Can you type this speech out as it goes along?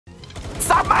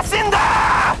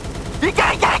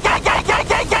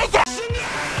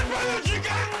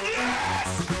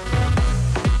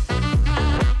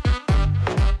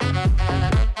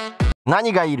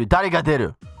何がいる？誰が出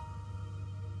る？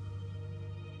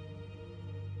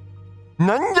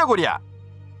なんじゃこりゃ。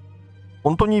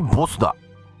本当にボスだ。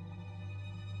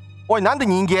おい、なんで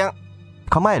人間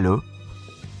構える？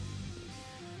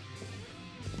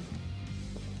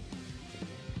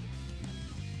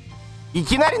い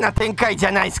きなりな展開じ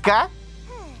ゃないですか。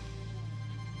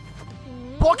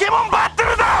ポケモンバト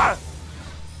ルだ。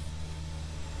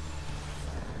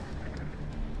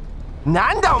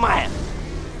なんだお前、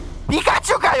ピカ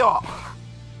チュウかよ。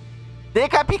デ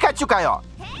カピカチュウかよ。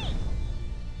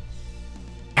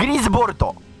グリーズボル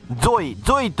ト、ゾイと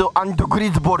グリ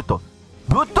ーズボルト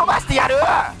ぶっ飛ばしてやる。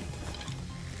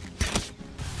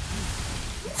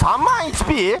3万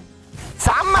HP？3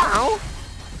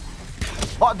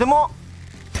 万？あ、でも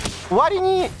割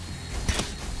に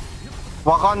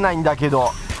わかんないんだけ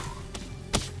ど。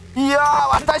いや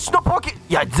ー、私の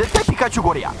いや絶対ピカチュウ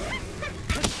これや。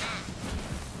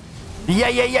いや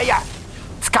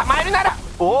捕まえるなら。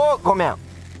おお、ごめん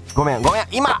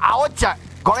今煽っちゃう。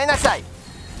ごめんなさい。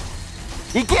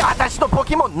いけ、私のポ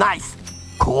ケモン。ナイス、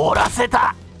凍らせ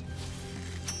た。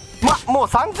もう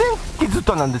3000削っ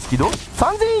たなんですけど、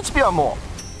3000 HP はもう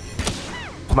ちょ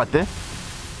っと待って。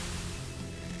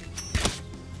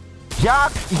矢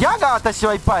が私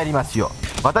はいっぱいありますよ。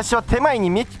私は手前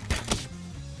にち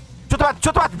ょっと待っ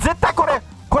て絶対これ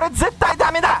絶対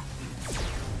ダメだ。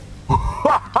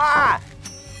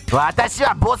私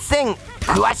はボス戦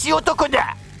詳しい男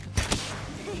だ。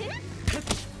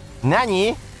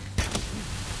何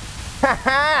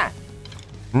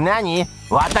何、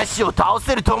私を倒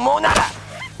せると思うなら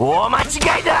大間違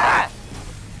いだ。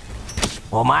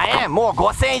お前もう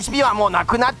 5000HP はもうな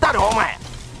くなったろお前。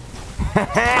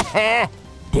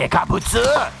デカブツ。う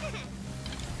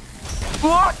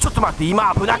わ、ちょっと待って、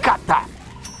今危なかった。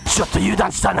ちょっと油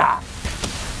断したな。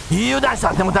で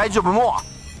も大丈夫。も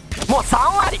う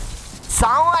3割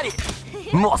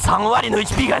もう3割の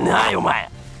HP がないお前。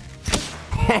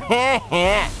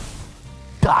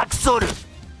ダークソウル、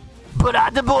ブラ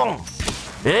ッドボーン、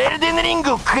エルデンリン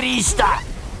グをクリアし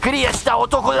た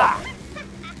男だ。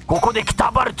ここでく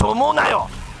たばると思うなよ。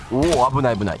おお、危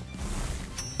ない。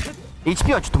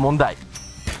HP はちょっと問題。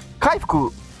回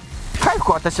復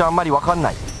私はあんまり分かん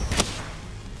ないっ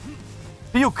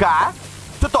ていうか、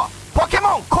ちょっとポケ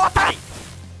モン交代。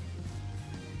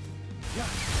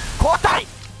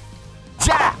じ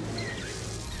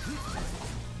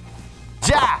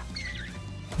ゃあ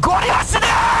ゴリ押しだ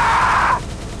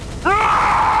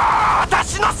ー。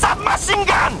私のサブマシン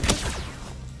ガン。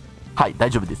はい、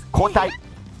大丈夫です。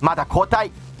まだ交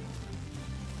代。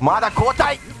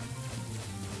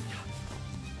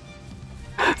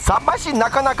サブマシンな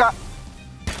かなか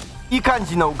いい感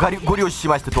じのゴリ押しし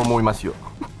ましたと思いますよ。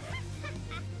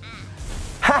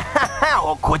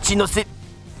こっちのセ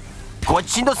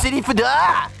リフ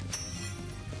だ。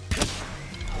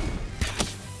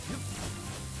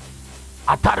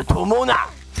当たると思うな。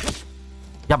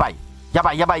やばい。隠れ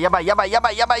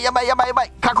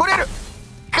る。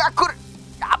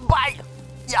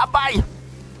やばい。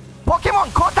ポケモン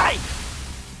交代。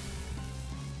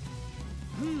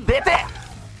出て。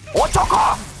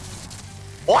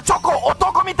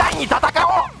男みたいに戦おう。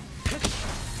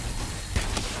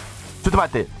ちょっと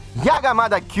待って、矢がま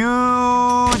だ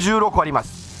96ありま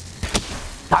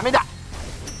す。ダメだ。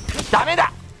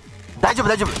大丈夫。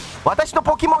私の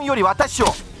ポケモンより私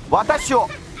を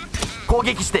攻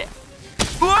撃して。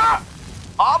うわっ、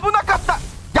危なかった。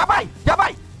やばい。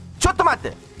ちょっと待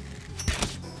って、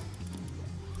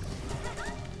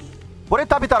これ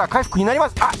食べたら回復になりま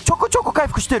す。ちょこちょこ回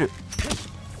復してる。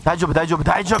大丈夫。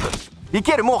い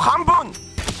ける。もう半分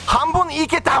い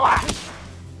けたわ。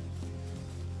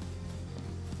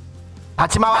立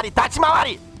ち回り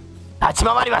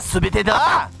は全て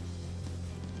だ。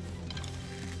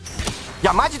い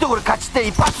やマジでこれ勝ちって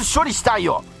一発処理したい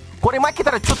よ。これ負け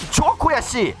たらちょっと超悔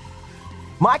しい。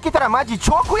マジ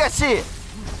超悔しい。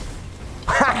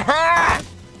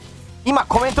今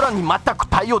コメント欄に全く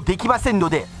対応できませんの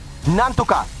で、なんと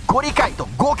かご理解と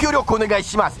ご協力お願い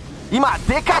します。今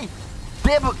でかい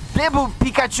デブ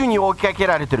ピカチュウに追いかけ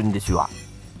られてるんですよ。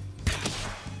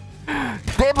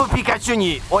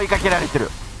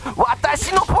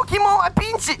私のポケモンは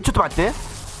ピンチ。ちょっと待って、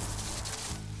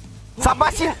サ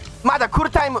バシンまだクー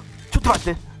ルタイム。ちょっと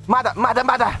待って、まだ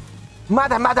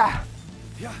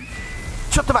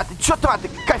ちょっと待って、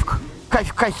回復。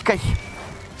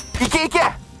いけ。ちょ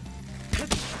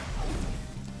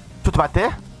っと待っ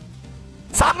て、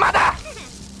サブマ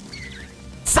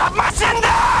シン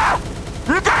だー。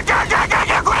ゴ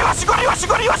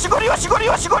リ押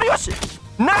し。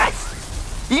ナイス。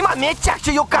今めちゃくち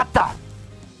ゃ良かった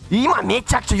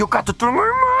と思い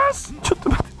まし。ちょっと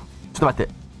待って、ちょっと待っ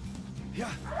て。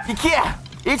いけ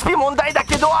HP 問題だ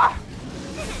けど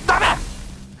ダメ。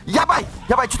やばい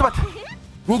やばい、ちょっと待って。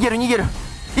逃げる逃げる。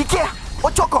いけ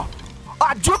おチョコ。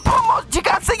あ、10分も時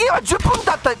間制限は10分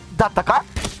だったか。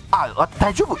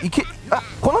大丈夫。いけ。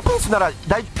このペースなら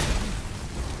大丈夫。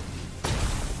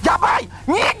やばい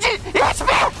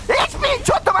HP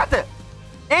ちょっと待って。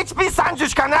 HP30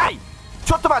 しかない。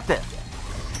ちょっと待って。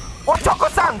おチョコ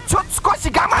さん、少し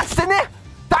我慢してね。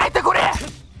耐えてくれ。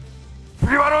プ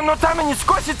リワロンのために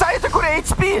少し耐えてくれ。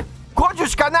 HP50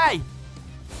 しかない。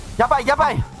やばいや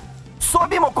ばい。装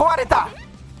備も壊れた。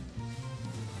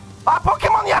ポケ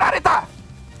モンやられた。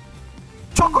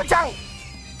チョコちゃんい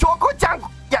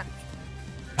や、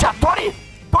じゃあ鳥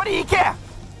行け。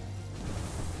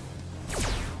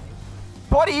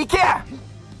鳥行け。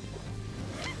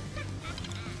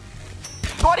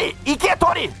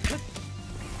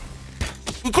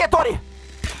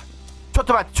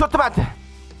ちょっと待って。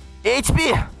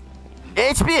HP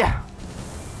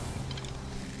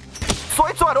そ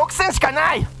いつは6000しか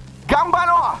ない。頑張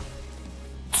ろ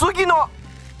う。次の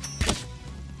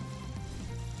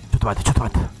ちょっと待って。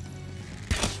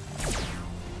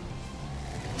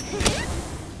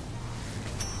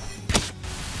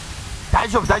大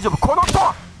丈夫。この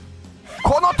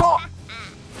と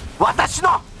私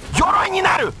の鎧に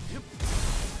なる。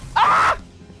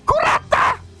食らっ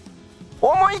た。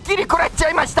思い切り食らっちゃ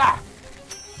いました。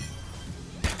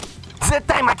絶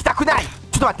対負けたくない。ち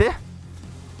ょっと待って。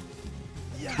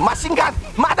マシンガン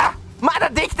まだ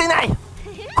できてない。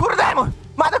クールタイム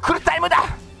まだクールタイムだ。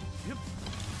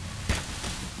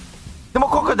でも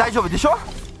ここ大丈夫でしょ。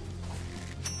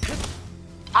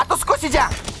あと少しじゃ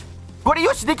ん。これ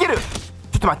よしできる。ち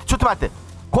ょっと待って。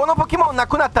このポケモンな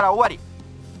くなったら終わり。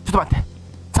ちょっと待って。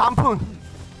3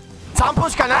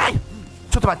分しかない。ち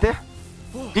ょっと待って。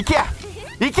いけ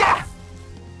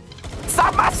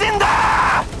サマシン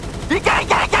だ。いけ。ちょ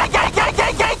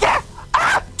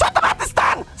っと待って。ス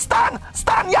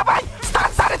タンやばい。スタ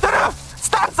ンされてる。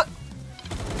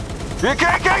いけ。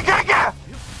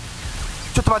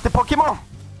ちょっと待って。ポケモン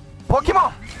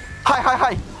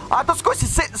はい。あと少し。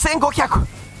1500。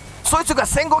そいつが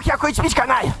 1500HP しか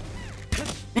ない。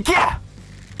いけ。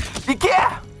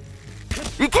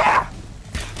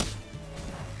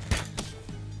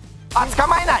捕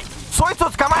まえない。そいつを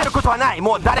捕まえることはない。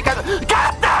もう誰かが勝っ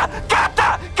た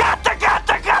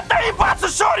一発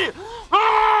勝利。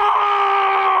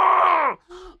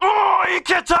い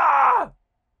けた。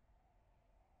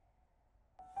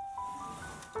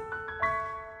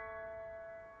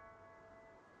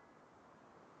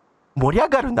盛り上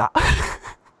がるな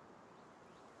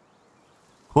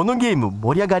このゲーム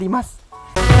盛り上がります。